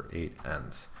chapter 8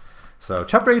 ends. So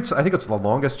chapter 8, I think it's the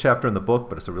longest chapter in the book,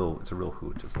 but it's a real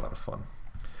hoot. It's a lot of fun.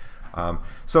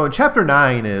 So in chapter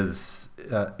 9,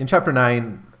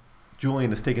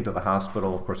 Julian is taken to the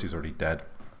hospital. Of course, he's already dead.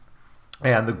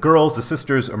 And the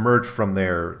sisters, emerge from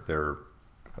their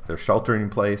their sheltering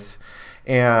place,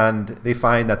 and they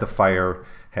find that the fire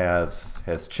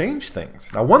has changed things.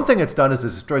 Now, one thing it's done is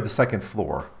it's destroyed the second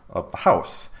floor of the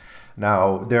house.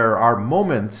 Now, there are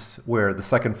moments where the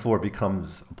second floor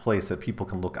becomes a place that people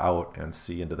can look out and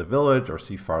see into the village or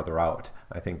see farther out.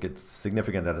 I think it's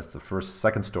significant that if the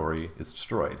second story is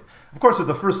destroyed. Of course, if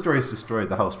the first story is destroyed,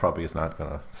 the house probably is not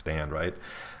going to stand, right?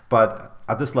 But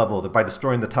at this level, by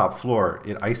destroying the top floor,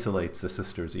 it isolates the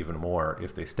sisters even more.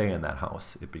 If they stay in that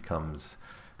house, it becomes,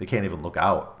 they can't even look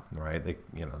out, right?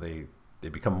 They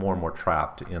become more and more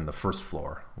trapped in the first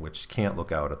floor, which can't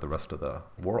look out at the rest of the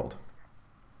world.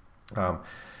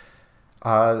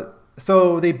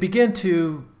 So they begin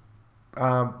to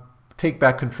take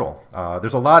back control.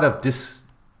 There's a lot of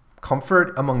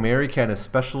discomfort among Mary Cat,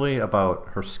 especially about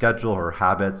her schedule, her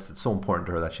habits. It's so important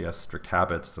to her that she has strict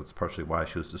habits. That's partially why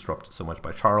she was disrupted so much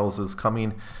by Charles's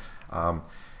coming.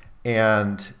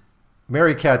 And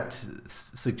Mary Cat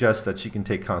suggests that she can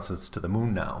take Constance to the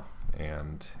moon now.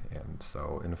 And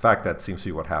so, in fact, that seems to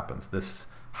be what happens. This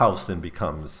house then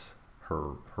becomes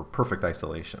her perfect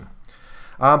isolation.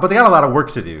 But they got a lot of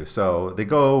work to do. So they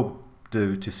go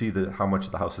to see how much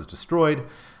of the house is destroyed.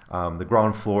 The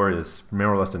ground floor is more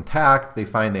or less intact. They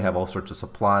find they have all sorts of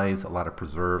supplies, a lot of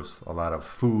preserves, a lot of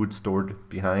food stored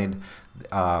behind. They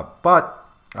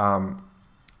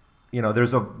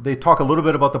talk a little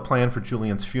bit about the plan for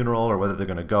Julian's funeral or whether they're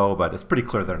going to go, but it's pretty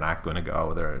clear they're not going to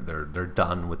go. They're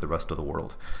done with the rest of the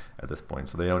world at this point,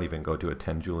 so they don't even go to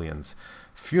attend Julian's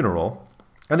funeral.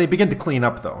 And they begin to clean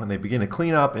up, though, and they begin to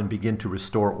clean up and begin to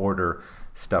restore order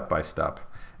step by step,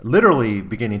 literally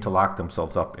beginning to lock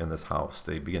themselves up in this house.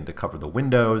 They begin to cover the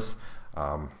windows.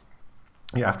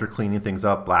 After cleaning things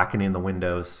up, blackening the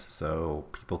windows so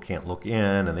people can't look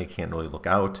in and they can't really look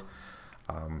out.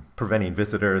 Preventing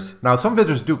visitors. Now, some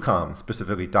visitors do come,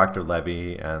 specifically Dr.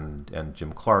 Levy and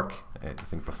Jim Clark. I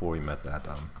think before we met that,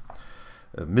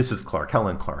 Mrs. Clark,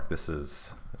 Helen Clark. This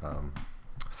is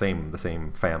the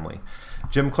same family.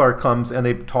 Jim Clark comes and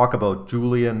they talk about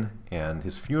Julian and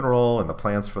his funeral and the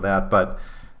plans for that, but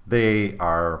they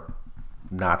are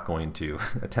not going to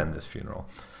attend this funeral.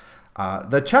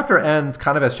 The chapter ends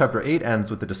kind of as chapter 8 ends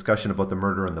with the discussion about the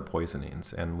murder and the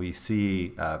poisonings. And we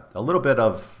see a little bit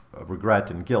of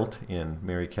regret and guilt in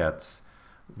Mary Cat's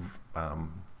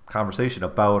conversation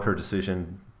about her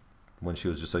decision when she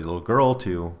was just a little girl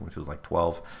when she was like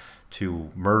 12, to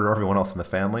murder everyone else in the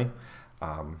family.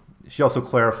 She also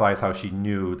clarifies how she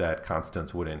knew that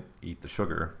Constance wouldn't eat the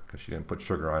sugar because she didn't put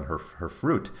sugar on her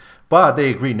fruit. But they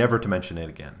agree never to mention it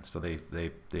again. So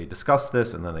they discuss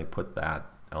this and then they put that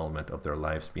element of their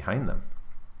lives behind them.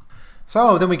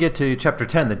 So then we get to chapter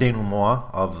 10, the denouement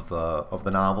of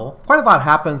the novel. Quite a lot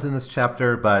happens in this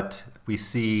chapter, but we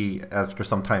see after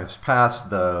some time has passed,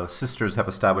 the sisters have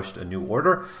established a new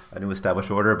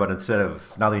established order, but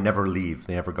now they never leave.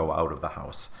 They never go out of the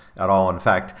house at all. In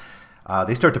fact,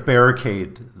 they start to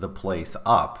barricade the place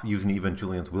up, using even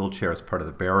Julian's wheelchair as part of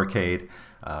the barricade.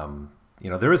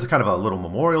 There is a kind of a little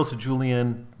memorial to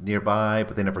Julian nearby,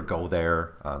 but they never go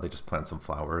there. They just plant some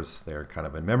flowers there kind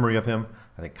of in memory of him.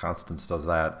 I think Constance does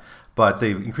that. But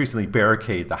they increasingly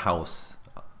barricade the house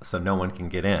so no one can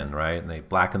get in, right? And they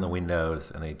blacken the windows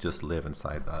and they just live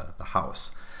inside the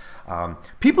house.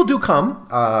 People do come.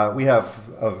 We have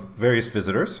various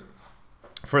visitors.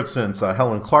 For instance,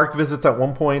 Helen Clark visits at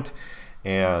one point,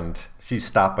 and she's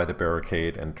stopped by the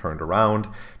barricade and turned around.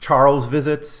 Charles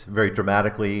visits, very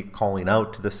dramatically, calling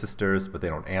out to the sisters, but they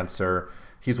don't answer.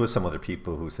 He's with some other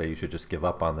people who say you should just give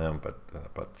up on them,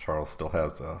 but Charles still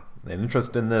has an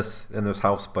interest in this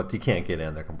house, but he can't get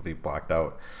in. They're completely blocked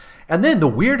out. And then the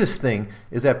weirdest thing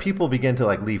is that people begin to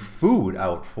leave food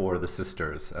out for the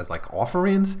sisters as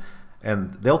offerings,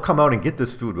 and they'll come out and get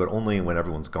this food, but only when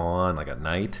everyone's gone, at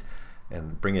night,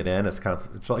 and bring it in. It's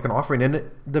like an offering. And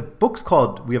the book's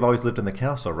called "We Have Always Lived in the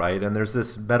Castle," right? And there's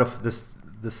this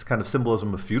kind of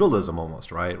symbolism of feudalism almost,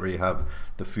 right? Where you have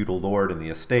the feudal lord in the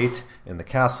estate in the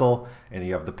castle, and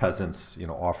you have the peasants,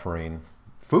 offering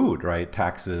food, right?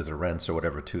 Taxes or rents or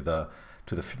whatever to the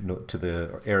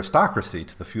aristocracy,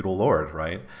 to the feudal lord,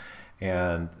 right?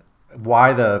 And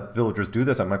why the villagers do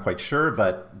this, I'm not quite sure,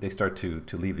 but they start to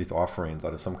leave these offerings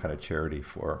out of some kind of charity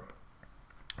for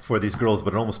these girls,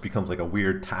 but it almost becomes like a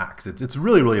weird tax. It's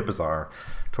really, really bizarre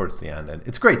towards the end, and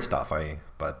it's great stuff.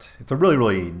 But it's a really,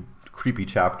 really creepy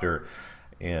chapter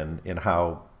in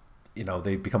how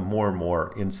they become more and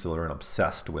more insular and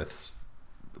obsessed with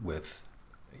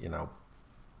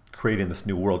creating this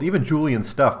new world. Even Julian's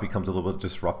stuff becomes a little bit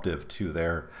disruptive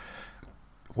to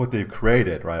what they've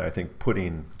created, right? I think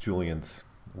putting Julian's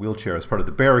wheelchair as part of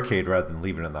the barricade rather than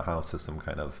leaving it in the house as some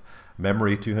kind of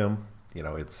memory to him.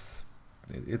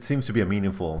 it seems to be a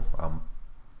meaningful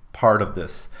part of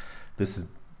this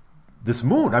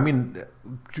moon. I mean,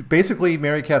 basically,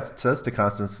 Mary Cat says to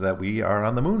Constance that we are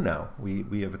on the moon now.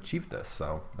 We have achieved this.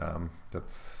 So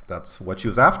that's what she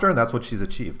was after, and that's what she's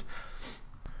achieved.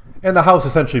 And the house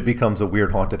essentially becomes a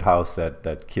weird haunted house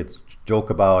that kids joke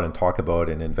about and talk about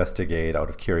and investigate out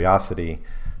of curiosity,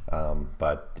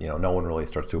 but no one really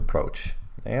starts to approach.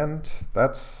 And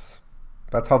that's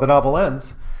how the novel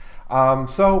ends.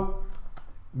 So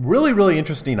really, really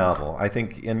interesting novel. I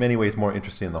think in many ways more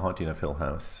interesting than The Haunting of Hill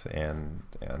House, and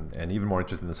even more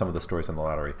interesting than some of the stories in the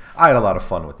lottery. I had a lot of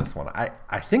fun with this one.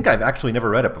 I think I've actually never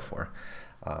read it before.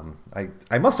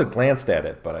 I must have glanced at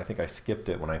it, but I think I skipped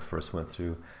it when I first went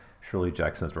through Shirley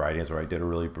Jackson's writings, where I did a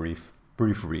really brief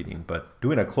reading. But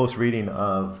doing a close reading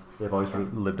of They've Always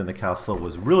Lived in the Castle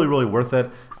was really, really worth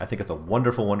it. I think it's a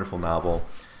wonderful, wonderful novel,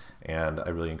 and I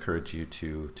really encourage you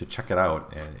to check it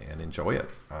out and enjoy it.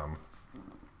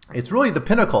 It's really the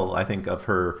pinnacle, I think, of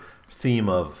her theme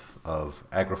of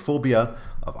agoraphobia,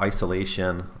 of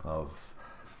isolation, of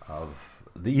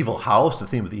the evil house. The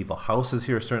theme of the evil house is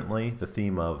here, certainly. The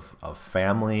theme of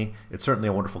family. It's certainly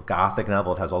a wonderful Gothic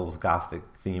novel. It has all those Gothic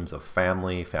themes of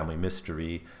family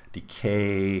mystery,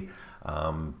 decay,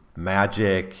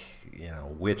 magic,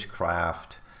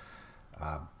 witchcraft,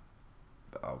 the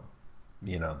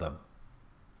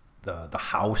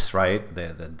house, right?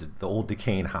 The old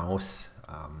decaying house,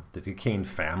 the decaying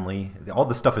family. All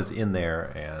this stuff is in there,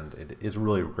 and it is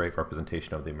really a great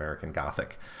representation of the American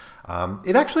Gothic.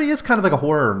 It actually is kind of like a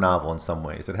horror novel in some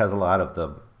ways. It has a lot of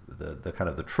the kind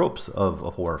of the tropes of a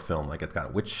horror film. Like it's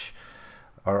got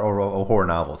or a horror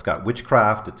novel. It's got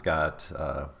witchcraft. It's got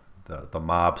the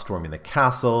mob storming the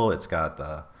castle. It's got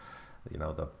the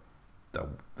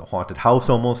haunted house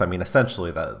almost. I mean,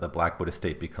 essentially the Blackwood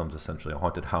estate becomes essentially a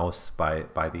haunted house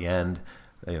by the end,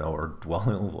 or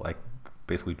dwelling, like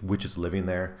basically witches living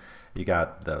there. You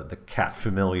got the cat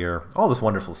familiar, all this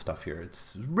wonderful stuff here.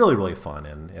 It's really, really fun,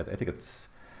 and I think it's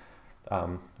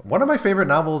one of my favorite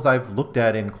novels I've looked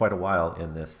at in quite a while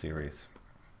in this series.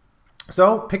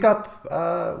 So pick up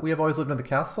We Have Always Lived in the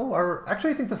Castle, or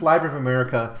actually I think this Library of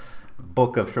America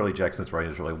book of Shirley Jackson's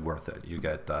writing is really worth it. You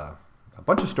get a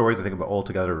bunch of stories, I think about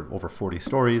altogether over 40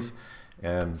 stories,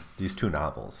 and these 2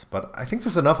 novels. But I think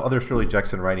there's enough other Shirley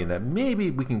Jackson writing that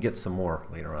maybe we can get some more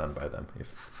later on by them.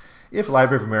 If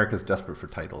Library of America is desperate for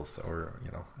titles, or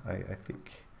I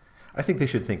think they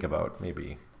should think about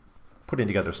maybe putting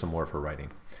together some more of her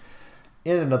writing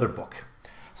in another book.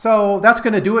 So that's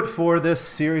going to do it for this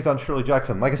series on Shirley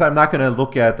Jackson. Like I said, I'm not going to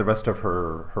look at the rest of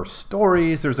her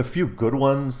stories. There's a few good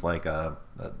ones, like The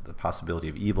Possibility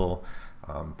of Evil,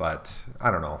 but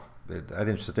I don't know. I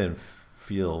just didn't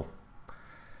feel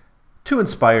too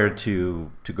inspired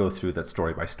to go through that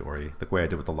story by story the way I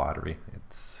did with the lottery.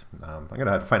 I'm going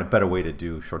to have to find a better way to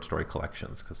do short story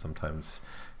collections, because sometimes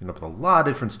with a lot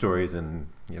of different stories, and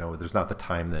there's not the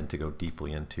time then to go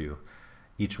deeply into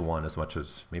each one as much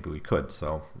as maybe we could.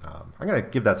 So I'm going to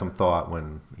give that some thought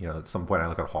when at some point I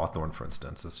look at Hawthorne, for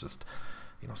instance. It's just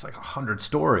it's like 100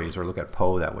 stories, or look at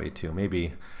Poe that way too.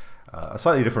 Maybe a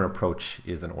slightly different approach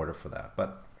is in order for that,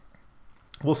 but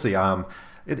we'll see.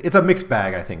 It's a mixed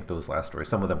bag, I think, those last stories.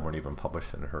 Some of them weren't even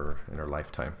published in her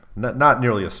lifetime. Not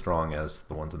nearly as strong as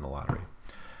the ones in the lottery.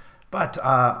 But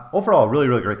overall, really,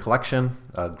 really great collection.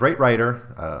 A great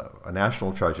writer, a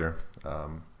national treasure.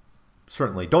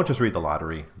 Certainly, don't just read the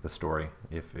lottery, the story,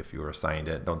 if you were assigned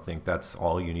it. Don't think that's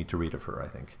all you need to read of her, I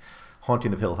think.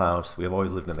 Haunting of Hill House, We Have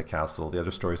Always Lived in the Castle, the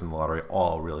other stories in the lottery,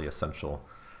 all really essential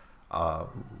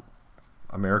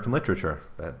American literature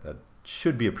that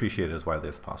should be appreciated as widely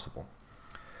as possible.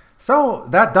 So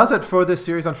that does it for this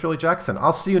series on Shirley Jackson.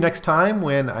 I'll see you next time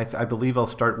when I believe I'll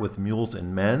start with Mules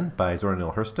and Men by Zora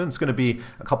Neale Hurston. It's going to be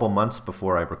a couple months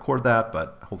before I record that,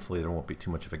 but hopefully there won't be too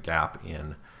much of a gap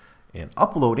in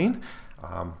uploading.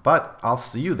 But I'll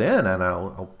see you then, and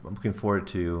I'm looking forward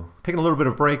to taking a little bit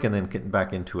of a break and then getting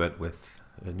back into it with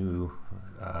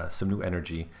some new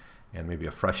energy and maybe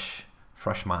a fresh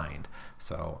mind.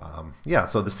 So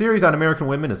so the series on American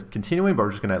women is continuing, but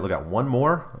we're just going to look at one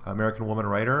more American woman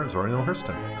writer, Zora Neale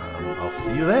Hurston. I'll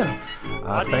see you then.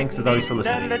 Thanks as always for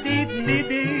listening.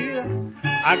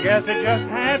 I guess it just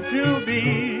had to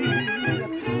be.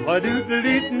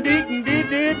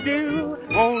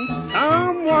 Won't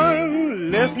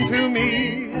someone listen to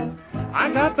me?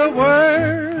 I got the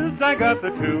words, I got the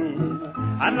tune.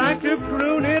 I'd like to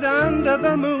croon it under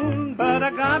the moon, but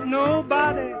I got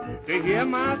nobody to hear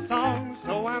my song,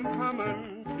 so I'm coming.